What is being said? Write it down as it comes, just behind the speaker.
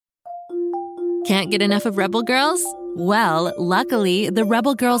Can't get enough of Rebel Girls? Well, luckily, the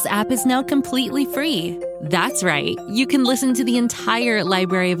Rebel Girls app is now completely free. That's right, you can listen to the entire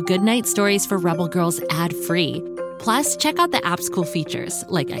library of goodnight stories for Rebel Girls ad-free. Plus, check out the app's cool features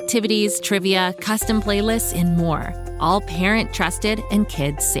like activities, trivia, custom playlists, and more. All parent-trusted and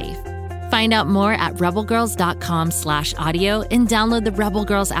kids-safe. Find out more at rebelgirls.com/audio and download the Rebel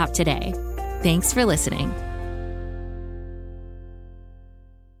Girls app today. Thanks for listening.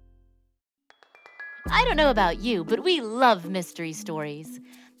 I don't know about you, but we love mystery stories.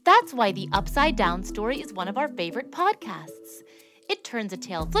 That's why The Upside Down Story is one of our favorite podcasts. It turns a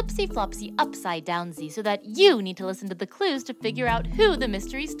tale flipsy-flopsy upside-downsy so that you need to listen to the clues to figure out who the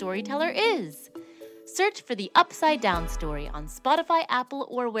mystery storyteller is. Search for The Upside Down Story on Spotify, Apple,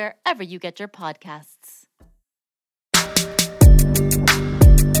 or wherever you get your podcasts.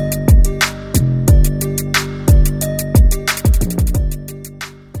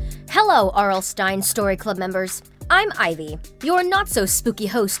 Hello, R.L. Stine Story Club members. I'm Ivy, your not-so-spooky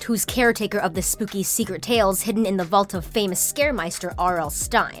host who's caretaker of the spooky secret tales hidden in the vault of famous scaremeister R.L.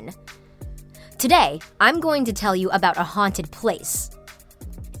 Stine. Today, I'm going to tell you about a haunted place.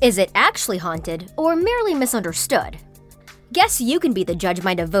 Is it actually haunted, or merely misunderstood? Guess you can be the judge,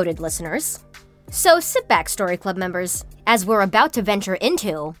 my devoted listeners. So sit back, Story Club members, as we're about to venture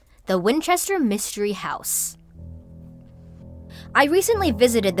into the Winchester Mystery House. I recently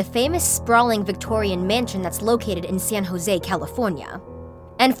visited the famous sprawling Victorian mansion that's located in San Jose, California.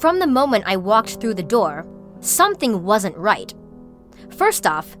 And from the moment I walked through the door, something wasn't right. First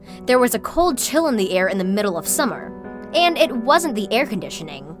off, there was a cold chill in the air in the middle of summer, and it wasn't the air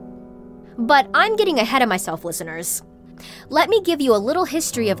conditioning. But I'm getting ahead of myself, listeners. Let me give you a little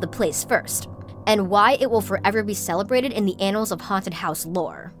history of the place first, and why it will forever be celebrated in the annals of haunted house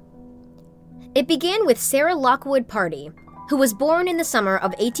lore. It began with Sarah Lockwood Pardee, who was born in the summer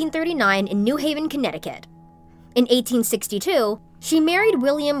of 1839 in New Haven, Connecticut. In 1862, she married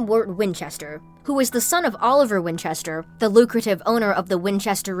William Wirt Winchester, who was the son of Oliver Winchester, the lucrative owner of the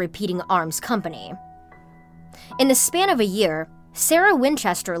Winchester Repeating Arms Company. In the span of a year, Sarah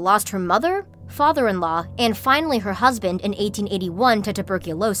Winchester lost her mother, father-in-law, and finally her husband in 1881 to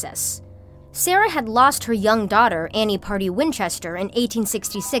tuberculosis. Sarah had lost her young daughter, Annie Pardee Winchester, in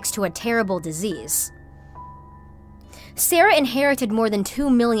 1866 to a terrible disease. Sarah inherited more than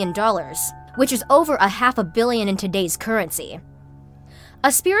 $2 million, which is over $500 million in today's currency.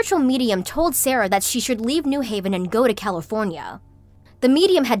 A spiritual medium told Sarah that she should leave New Haven and go to California. The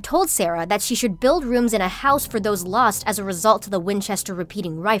medium had told Sarah that she should build rooms in a house for those lost as a result to the Winchester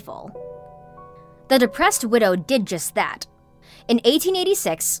repeating rifle. The depressed widow did just that. In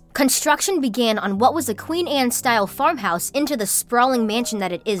 1886, construction began on what was a Queen Anne-style farmhouse into the sprawling mansion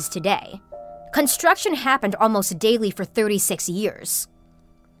that it is today. Construction happened almost daily for 36 years.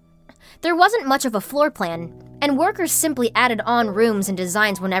 There wasn't much of a floor plan, and workers simply added on rooms and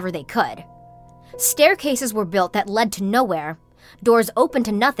designs whenever they could. Staircases were built that led to nowhere, doors open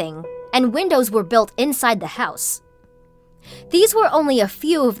to nothing, and windows were built inside the house. These were only a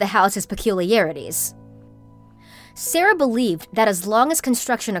few of the house's peculiarities. Sarah believed that as long as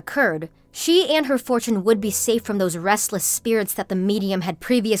construction occurred, she and her fortune would be safe from those restless spirits that the medium had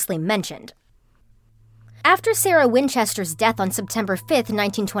previously mentioned. After Sarah Winchester's death on September 5,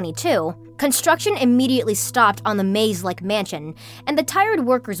 1922, construction immediately stopped on the maze-like mansion, and the tired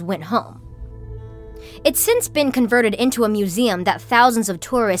workers went home. It's since been converted into a museum that thousands of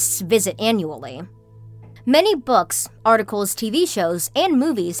tourists visit annually. Many books, articles, TV shows, and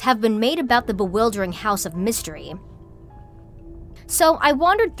movies have been made about the bewildering house of mystery. So I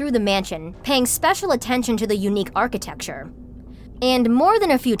wandered through the mansion, paying special attention to the unique architecture. And more than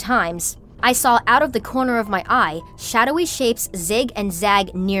a few times, I saw out of the corner of my eye shadowy shapes zig and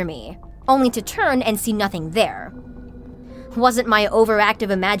zag near me, only to turn and see nothing there. Was it my overactive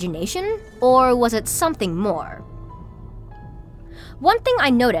imagination, or was it something more? One thing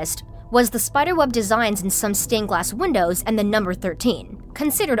I noticed was the spiderweb designs in some stained glass windows and the number 13,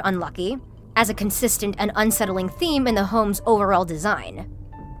 considered unlucky, as a consistent and unsettling theme in the home's overall design.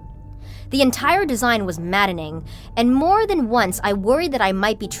 The entire design was maddening, and more than once I worried that I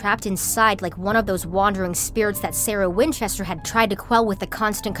might be trapped inside like one of those wandering spirits that Sarah Winchester had tried to quell with the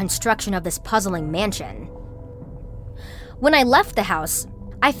constant construction of this puzzling mansion. When I left the house,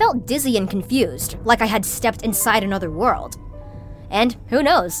 I felt dizzy and confused, like I had stepped inside another world. And who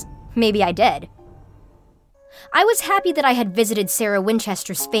knows, maybe I did. I was happy that I had visited Sarah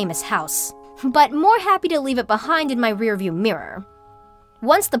Winchester's famous house, but more happy to leave it behind in my rearview mirror.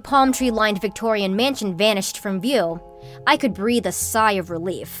 Once the palm tree-lined Victorian mansion vanished from view, I could breathe a sigh of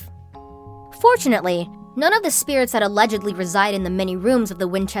relief. Fortunately, None of the spirits that allegedly reside in the many rooms of the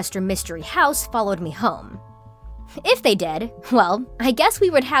Winchester Mystery House followed me home. If they did, well, I guess we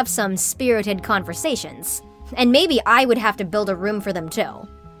would have some spirited conversations. And maybe I would have to build a room for them too.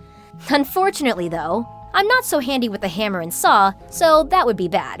 Unfortunately though, I'm not so handy with the hammer and saw, so that would be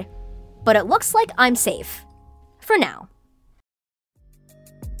bad. But it looks like I'm safe. For now.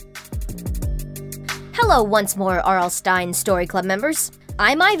 Hello once more, R.L. Stine Story Club members.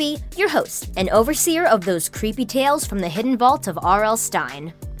 I'm Ivy, your host and overseer of those creepy tales from the hidden vault of R.L.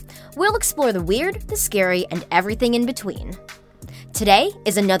 Stine. We'll explore the weird, the scary, and everything in between. Today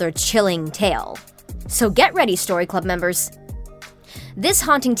is another chilling tale. So get ready, Story Club members. This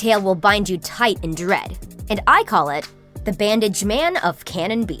haunting tale will bind you tight in dread, and I call it The Bandaged Man of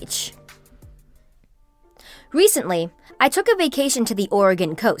Cannon Beach. Recently, I took a vacation to the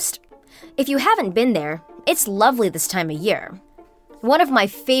Oregon coast. If you haven't been there, it's lovely this time of year. One of my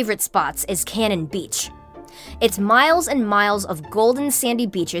favorite spots is Cannon Beach. It's miles and miles of golden sandy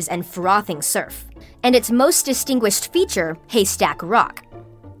beaches and frothing surf, and its most distinguished feature, Haystack Rock.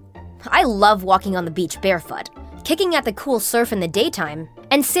 I love walking on the beach barefoot, kicking at the cool surf in the daytime,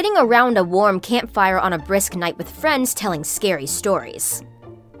 and sitting around a warm campfire on a brisk night with friends telling scary stories.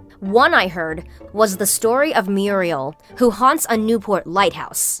 One I heard was the story of Muriel, who haunts a Newport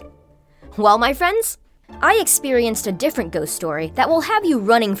lighthouse. Well, my friends, I experienced a different ghost story that will have you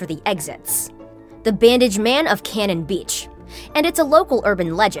running for the exits. The Bandaged Man of Cannon Beach. And it's a local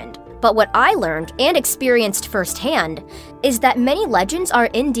urban legend, but what I learned and experienced firsthand is that many legends are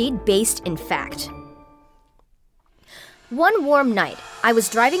indeed based in fact. One warm night, I was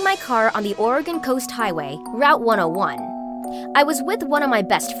driving my car on the Oregon Coast Highway, Route 101. I was with one of my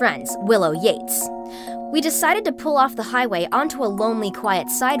best friends, Willow Yates. We decided to pull off the highway onto a lonely, quiet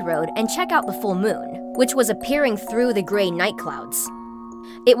side road and check out the full moon, which was appearing through the gray night clouds.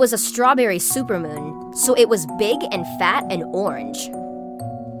 It was a strawberry supermoon, so it was big and fat and orange.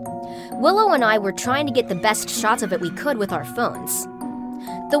 Willow and I were trying to get the best shots of it we could with our phones.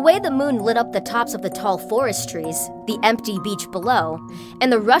 The way the moon lit up the tops of the tall forest trees, the empty beach below,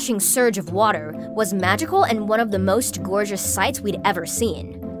 and the rushing surge of water was magical and one of the most gorgeous sights we'd ever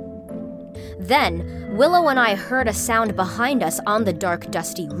seen. Then, Willow and I heard a sound behind us on the dark,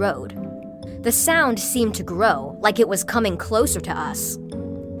 dusty road. The sound seemed to grow, like it was coming closer to us.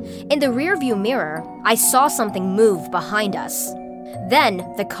 In the rearview mirror, I saw something move behind us.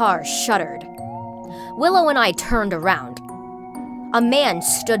 Then, the car shuddered. Willow and I turned around. A man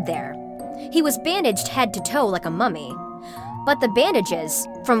stood there. He was bandaged head to toe like a mummy. But the bandages,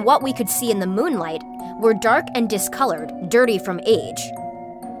 from what we could see in the moonlight, were dark and discolored, dirty from age.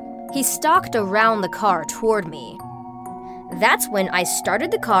 He stalked around the car toward me. That's when I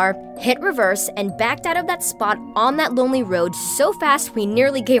started the car, hit reverse, and backed out of that spot on that lonely road so fast we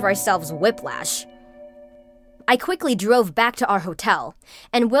nearly gave ourselves whiplash. I quickly drove back to our hotel,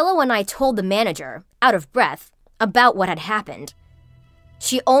 and Willow and I told the manager, out of breath, about what had happened.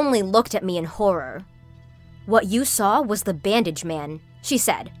 She only looked at me in horror. "What you saw was the Bandaged Man," she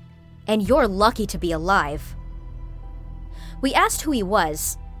said, "and you're lucky to be alive." We asked who he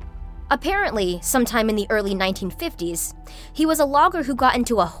was. Apparently, sometime in the early 1950s, he was a logger who got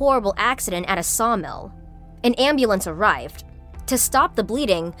into a horrible accident at a sawmill. An ambulance arrived. To stop the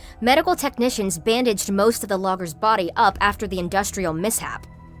bleeding, medical technicians bandaged most of the logger's body up after the industrial mishap.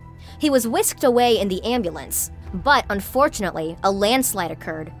 He was whisked away in the ambulance, but unfortunately, a landslide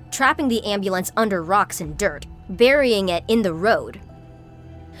occurred, trapping the ambulance under rocks and dirt, burying it in the road.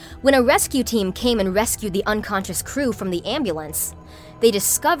 When a rescue team came and rescued the unconscious crew from the ambulance, they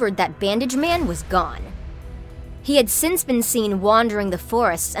discovered that Bandaged Man was gone. He had since been seen wandering the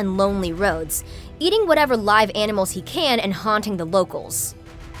forests and lonely roads, eating whatever live animals he can and haunting the locals.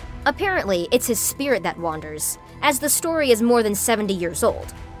 Apparently, it's his spirit that wanders, as the story is more than 70 years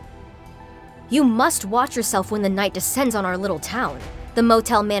old. "You must watch yourself when the night descends on our little town," the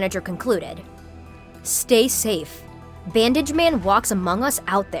motel manager concluded. "Stay safe. Bandaged Man walks among us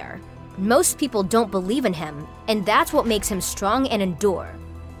out there. Most people don't believe in him, and that's what makes him strong and endure."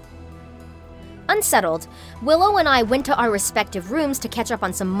 Unsettled, Willow and I went to our respective rooms to catch up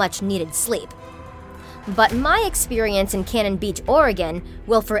on some much-needed sleep. But my experience in Cannon Beach, Oregon,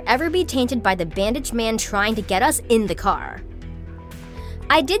 will forever be tainted by the Bandaged Man trying to get us in the car.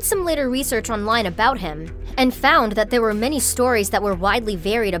 I did some later research online about him, and found that there were many stories that were widely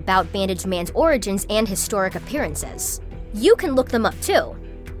varied about Bandaged Man's origins and historic appearances. You can look them up too.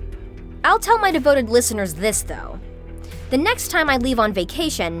 I'll tell my devoted listeners this, though. The next time I leave on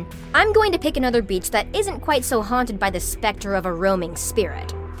vacation, I'm going to pick another beach that isn't quite so haunted by the specter of a roaming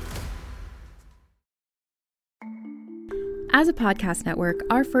spirit. As a podcast network,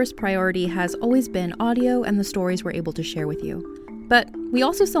 our first priority has always been audio and the stories we're able to share with you. But we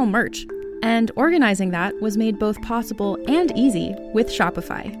also sell merch, and organizing that was made both possible and easy with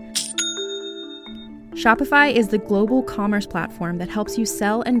Shopify. Shopify is the global commerce platform that helps you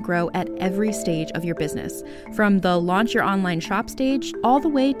sell and grow at every stage of your business, from the launch your online shop stage all the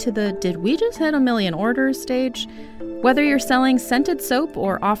way to the did we just hit 1 million orders stage. Whether you're selling scented soap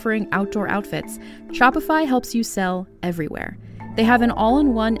or offering outdoor outfits, Shopify helps you sell everywhere. They have an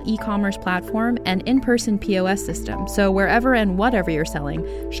all-in-one e-commerce platform and in-person POS system, so wherever and whatever you're selling,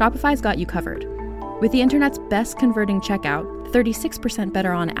 Shopify's got you covered. With the internet's best converting checkout, 36%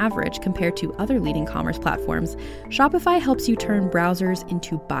 better on average compared to other leading commerce platforms, Shopify helps you turn browsers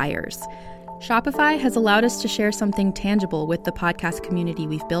into buyers. Shopify has allowed us to share something tangible with the podcast community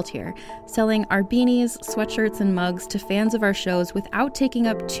we've built here, selling our beanies, sweatshirts, and mugs to fans of our shows without taking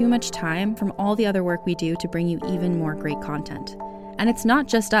up too much time from all the other work we do to bring you even more great content. And it's not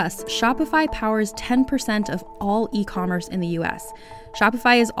just us. Shopify powers 10% of all e-commerce in the US.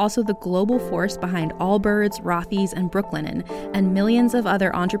 Shopify is also the global force behind Allbirds, Rothy's, and Brooklinen, and millions of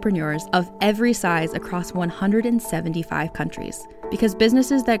other entrepreneurs of every size across 175 countries. Because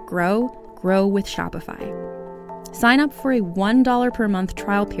businesses that grow with Shopify. Sign up for a $1 per month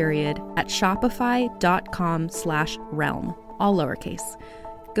trial period at shopify.com/realm, all lowercase.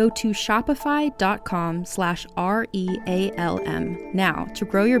 Go to shopify.com/REALM now to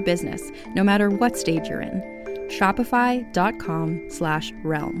grow your business, no matter what stage you're in.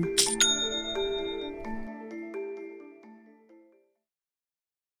 Shopify.com/realm.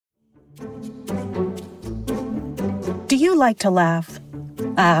 Do you like to laugh?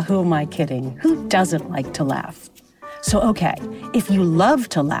 Who am I kidding? Who doesn't like to laugh? So, okay, if you love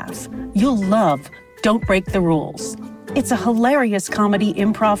to laugh, you'll love Don't Break the Rules. It's a hilarious comedy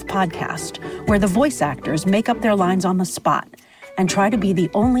improv podcast where the voice actors make up their lines on the spot and try to be the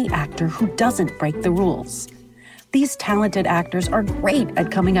only actor who doesn't break the rules. These talented actors are great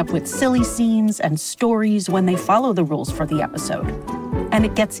at coming up with silly scenes and stories when they follow the rules for the episode. And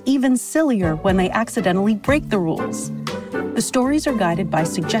it gets even sillier when they accidentally break the rules. The stories are guided by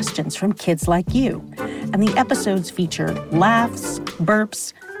suggestions from kids like you, and the episodes feature laughs,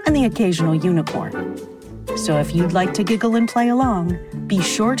 burps, and the occasional unicorn. So if you'd like to giggle and play along, be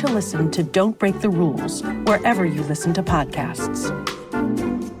sure to listen to Don't Break the Rules wherever you listen to podcasts.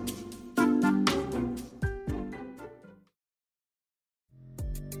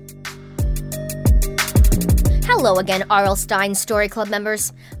 Hello again, R.L. Stine Story Club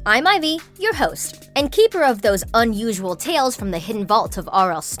members. I'm Ivy, your host, and keeper of those unusual tales from the hidden vault of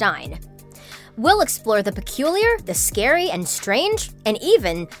R.L. Stine. We'll explore the peculiar, the scary and strange, and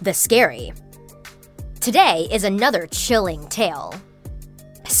even the scary. Today is another chilling tale.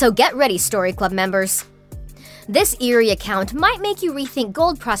 So get ready, Story Club members. This eerie account might make you rethink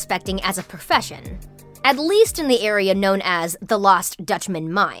gold prospecting as a profession, at least in the area known as the Lost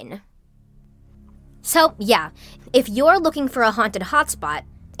Dutchman Mine. So, yeah, if you're looking for a haunted hotspot,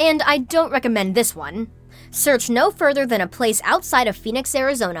 and I don't recommend this one, search no further than a place outside of Phoenix,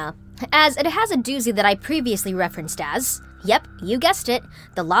 Arizona, as it has a doozy that I previously referenced as, yep, you guessed it,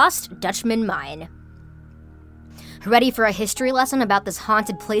 the Lost Dutchman Mine. Ready for a history lesson about this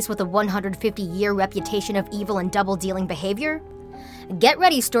haunted place with a 150-year reputation of evil and double-dealing behavior? Get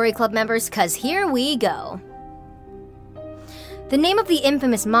ready, Story Club members, 'cause here we go. The name of the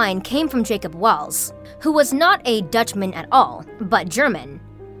infamous mine came from Jacob Walls, who was not a Dutchman at all, but German.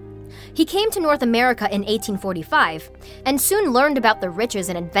 He came to North America in 1845, and soon learned about the riches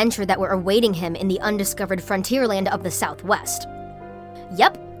and adventure that were awaiting him in the undiscovered frontierland of the Southwest.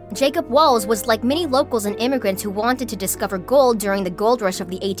 Yep, Jacob Walls was like many locals and immigrants who wanted to discover gold during the gold rush of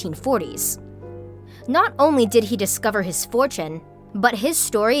the 1840s. Not only did he discover his fortune, but his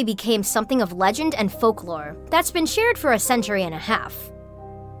story became something of legend and folklore that's been shared for a century and a half.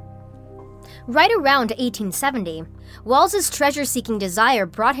 Right around 1870, Walls' treasure-seeking desire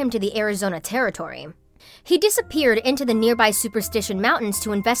brought him to the Arizona Territory. He disappeared into the nearby Superstition Mountains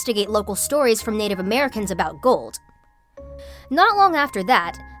to investigate local stories from Native Americans about gold. Not long after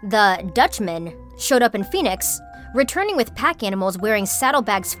that, the Dutchman showed up in Phoenix, returning with pack animals wearing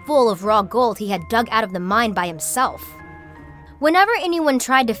saddlebags full of raw gold he had dug out of the mine by himself. Whenever anyone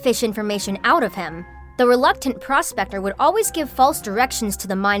tried to fish information out of him, the reluctant prospector would always give false directions to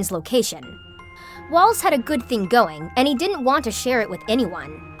the mine's location. Walls had a good thing going, and he didn't want to share it with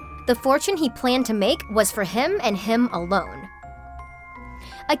anyone. The fortune he planned to make was for him and him alone.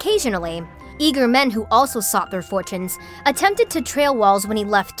 Occasionally, eager men who also sought their fortunes attempted to trail Walls when he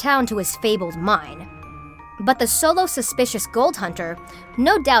left town to his fabled mine. But the solo suspicious gold hunter,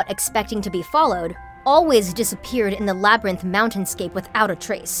 no doubt expecting to be followed, always disappeared in the labyrinth mountainscape without a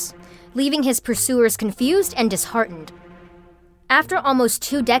trace, leaving his pursuers confused and disheartened. After almost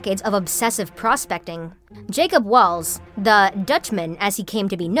 2 decades of obsessive prospecting, Jacob Walls, the Dutchman as he came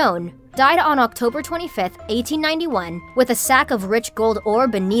to be known, died on October 25, 1891, with a sack of rich gold ore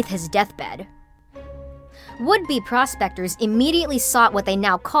beneath his deathbed. Would-be prospectors immediately sought what they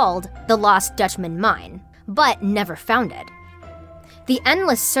now called the Lost Dutchman Mine, but never found it. The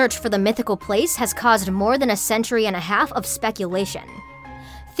endless search for the mythical place has caused more than a century and a half of speculation.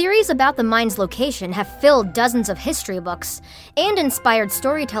 Theories about the mine's location have filled dozens of history books and inspired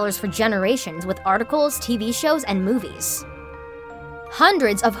storytellers for generations with articles, TV shows, and movies.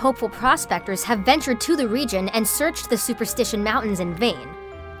 Hundreds of hopeful prospectors have ventured to the region and searched the Superstition Mountains in vain.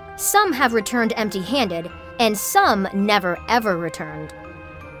 Some have returned empty-handed, and some never ever returned.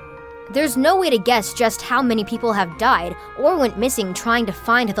 There's no way to guess just how many people have died or went missing trying to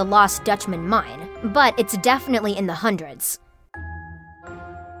find the Lost Dutchman Mine, but it's definitely in the hundreds.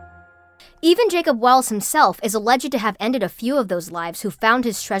 Even Jacob Wells himself is alleged to have ended a few of those lives who found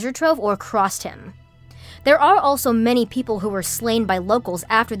his treasure trove or crossed him. There are also many people who were slain by locals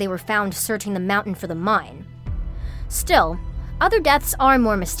after they were found searching the mountain for the mine. Still, other deaths are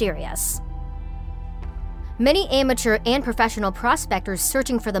more mysterious. Many amateur and professional prospectors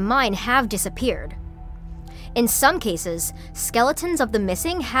searching for the mine have disappeared. In some cases, skeletons of the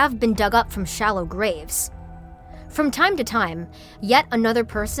missing have been dug up from shallow graves. From time to time, yet another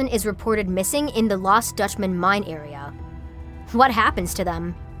person is reported missing in the Lost Dutchman Mine area. What happens to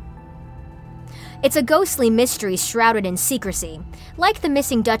them? It's a ghostly mystery shrouded in secrecy, like the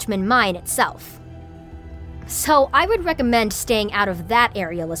missing Dutchman Mine itself. So I would recommend staying out of that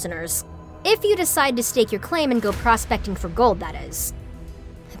area, listeners. If you decide to stake your claim and go prospecting for gold, that is.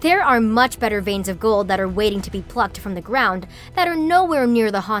 There are much better veins of gold that are waiting to be plucked from the ground that are nowhere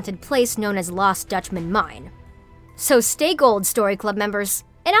near the haunted place known as Lost Dutchman Mine. So stay gold, Story Club members,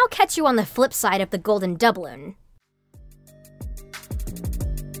 and I'll catch you on the flip side of the golden doubloon.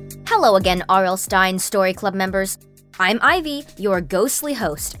 Hello again, R.L. Stine Story Club members. I'm Ivy, your ghostly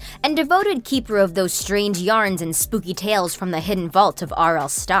host, and devoted keeper of those strange yarns and spooky tales from the hidden vault of R.L.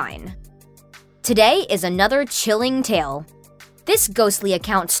 Stine. Today is another chilling tale. This ghostly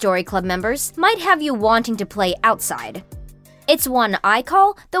account, Story Club members, might have you wanting to play outside. It's one I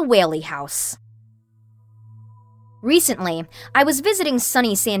call the Whaley House. Recently, I was visiting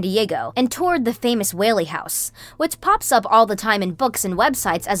sunny San Diego and toured the famous Whaley House, which pops up all the time in books and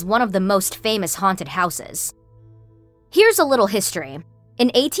websites as one of the most famous haunted houses. Here's a little history. In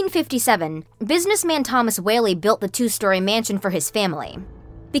 1857, businessman Thomas Whaley built the 2-story mansion for his family.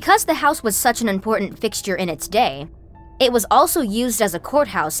 Because the house was such an important fixture in its day, it was also used as a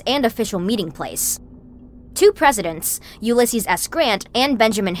courthouse and official meeting place. 2 presidents, Ulysses S. Grant and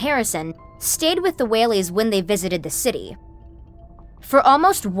Benjamin Harrison, stayed with the Whaleys when they visited the city. For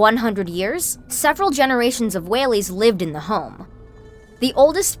almost 100 years, several generations of Whaleys lived in the home. The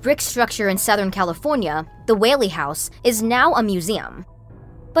oldest brick structure in Southern California, the Whaley House, is now a museum.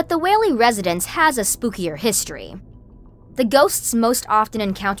 But the Whaley residence has a spookier history. The ghosts most often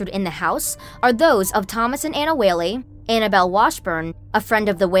encountered in the house are those of Thomas and Anna Whaley, Annabelle Washburn, a friend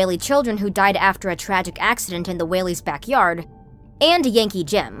of the Whaley children who died after a tragic accident in the Whaley's backyard, and Yankee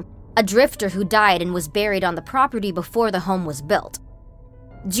Jim, a drifter who died and was buried on the property before the home was built.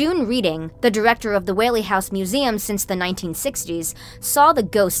 June Reading, the director of the Whaley House Museum since the 1960s, saw the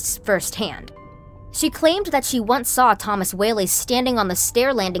ghosts firsthand. She claimed that she once saw Thomas Whaley standing on the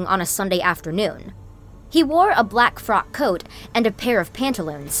stair landing on a Sunday afternoon. He wore a black frock coat and a pair of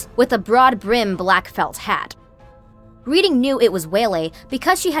pantaloons, with a broad-brim black felt hat. Reading knew it was Whaley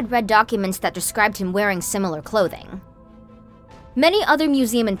because she had read documents that described him wearing similar clothing. Many other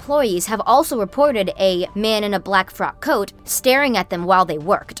museum employees have also reported a man in a black frock coat staring at them while they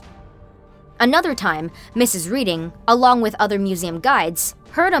worked. Another time, Mrs. Reading, along with other museum guides,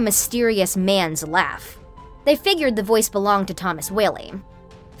 heard a mysterious man's laugh. They figured the voice belonged to Thomas Whaley.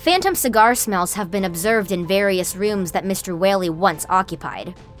 Phantom cigar smells have been observed in various rooms that Mr. Whaley once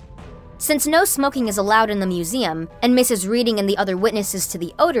occupied. Since no smoking is allowed in the museum, and Mrs. Reading and the other witnesses to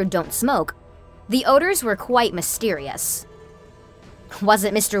the odor don't smoke, the odors were quite mysterious. Was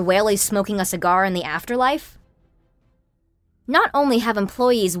it Mr. Whaley smoking a cigar in the afterlife? Not only have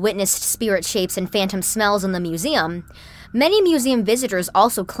employees witnessed spirit shapes and phantom smells in the museum, many museum visitors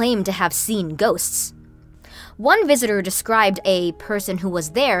also claim to have seen ghosts. One visitor described a person who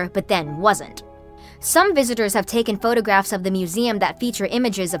was there but then wasn't. Some visitors have taken photographs of the museum that feature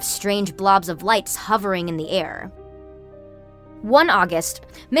images of strange blobs of lights hovering in the air. One August,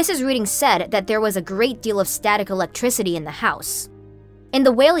 Mrs. Reading said that there was a great deal of static electricity in the house. In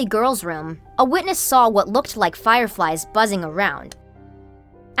the Whaley girls' room, a witness saw what looked like fireflies buzzing around.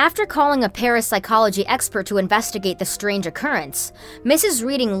 After calling a parapsychology expert to investigate the strange occurrence, Mrs.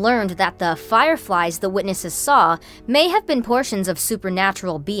 Reading learned that the fireflies the witnesses saw may have been portions of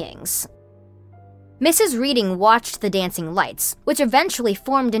supernatural beings. Mrs. Reading watched the dancing lights, which eventually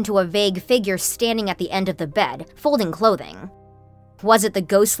formed into a vague figure standing at the end of the bed, folding clothing. Was it the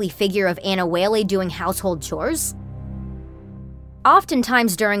ghostly figure of Anna Whaley doing household chores?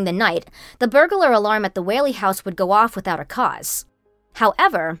 Oftentimes during the night, the burglar alarm at the Whaley house would go off without a cause.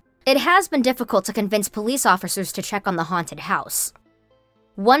 However, it has been difficult to convince police officers to check on the haunted house.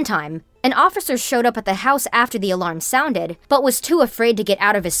 One time, an officer showed up at the house after the alarm sounded, but was too afraid to get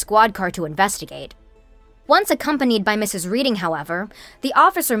out of his squad car to investigate. Once accompanied by Mrs. Reading, however, the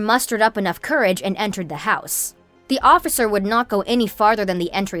officer mustered up enough courage and entered the house. The officer would not go any farther than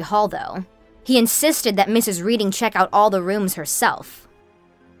the entry hall, though. He insisted that Mrs. Reading check out all the rooms herself.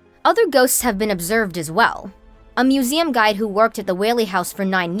 Other ghosts have been observed as well. A museum guide who worked at the Whaley house for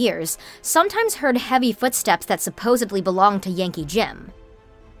 9 years sometimes heard heavy footsteps that supposedly belonged to Yankee Jim.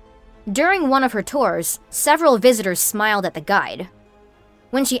 During one of her tours, several visitors smiled at the guide.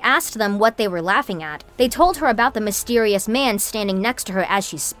 When she asked them what they were laughing at, they told her about the mysterious man standing next to her as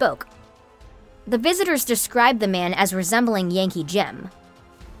she spoke. The visitors described the man as resembling Yankee Jim.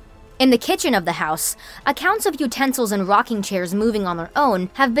 In the kitchen of the house, accounts of utensils and rocking chairs moving on their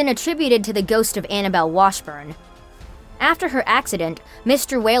own have been attributed to the ghost of Annabelle Washburn. After her accident,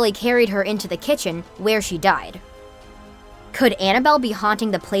 Mr. Whaley carried her into the kitchen, where she died. Could Annabelle be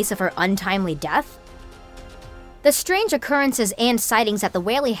haunting the place of her untimely death? The strange occurrences and sightings at the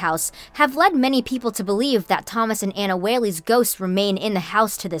Whaley house have led many people to believe that Thomas and Anna Whaley's ghosts remain in the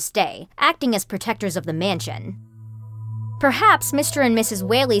house to this day, acting as protectors of the mansion. Perhaps Mr. and Mrs.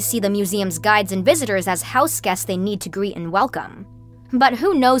 Whaley see the museum's guides and visitors as house guests they need to greet and welcome. But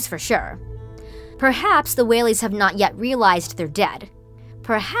who knows for sure? Perhaps the Whaleys have not yet realized they're dead.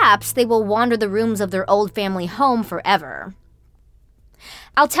 Perhaps they will wander the rooms of their old family home forever.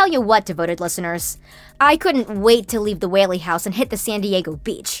 I'll tell you what, devoted listeners, I couldn't wait to leave the Whaley house and hit the San Diego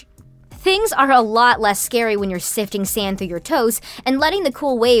beach. Things are a lot less scary when you're sifting sand through your toes and letting the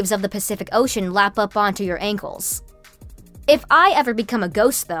cool waves of the Pacific Ocean lap up onto your ankles. If I ever become a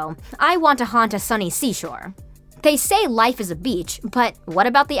ghost, though, I want to haunt a sunny seashore. They say life is a beach, but what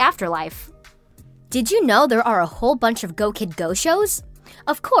about the afterlife? Did you know there are a whole bunch of Go Kid Go shows?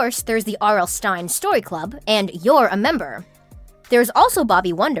 Of course, there's the R.L. Stine Story Club, and you're a member. There's also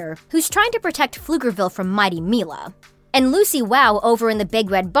Bobby Wonder, who's trying to protect Pflugerville from Mighty Mila. And Lucy Wow over in the Big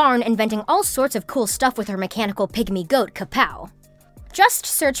Red Barn inventing all sorts of cool stuff with her mechanical pygmy goat, Kapow. Just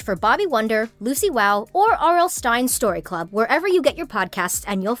search for Bobby Wonder, Lucy Wow, or R.L. Stine Story Club wherever you get your podcasts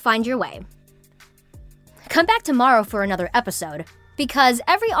and you'll find your way. Come back tomorrow for another episode, because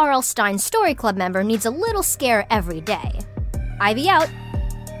every R.L. Stine Story Club member needs a little scare every day. Ivy out.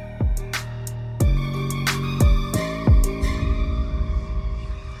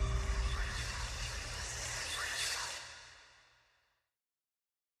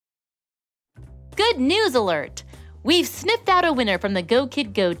 Good news alert! We've sniffed out a winner from the Go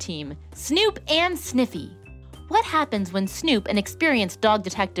Kid Go team, Snoop and Sniffy. What happens when Snoop, an experienced dog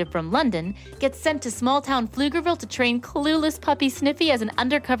detective from London, gets sent to small-town Pflugerville to train clueless puppy Sniffy as an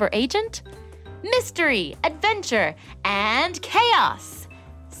undercover agent? Mystery, adventure, and chaos!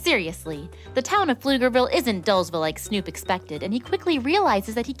 Seriously, the town of Pflugerville isn't Dullsville like Snoop expected, and he quickly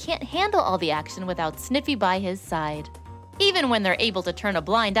realizes that he can't handle all the action without Sniffy by his side. Even when they're able to turn a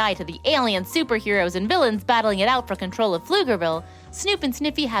blind eye to the alien superheroes and villains battling it out for control of Pflugerville, Snoop and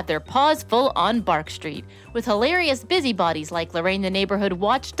Sniffy have their paws full on Bark Street, with hilarious busybodies like Lorraine the neighborhood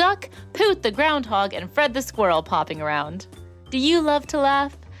watch duck, Poot the groundhog, and Fred the squirrel popping around. Do you love to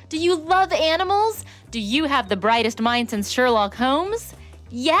laugh? Do you love animals? Do you have the brightest mind since Sherlock Holmes?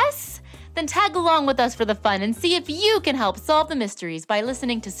 Yes? Then tag along with us for the fun and see if you can help solve the mysteries by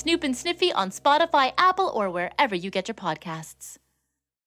listening to Snoop and Sniffy on Spotify, Apple, or wherever you get your podcasts.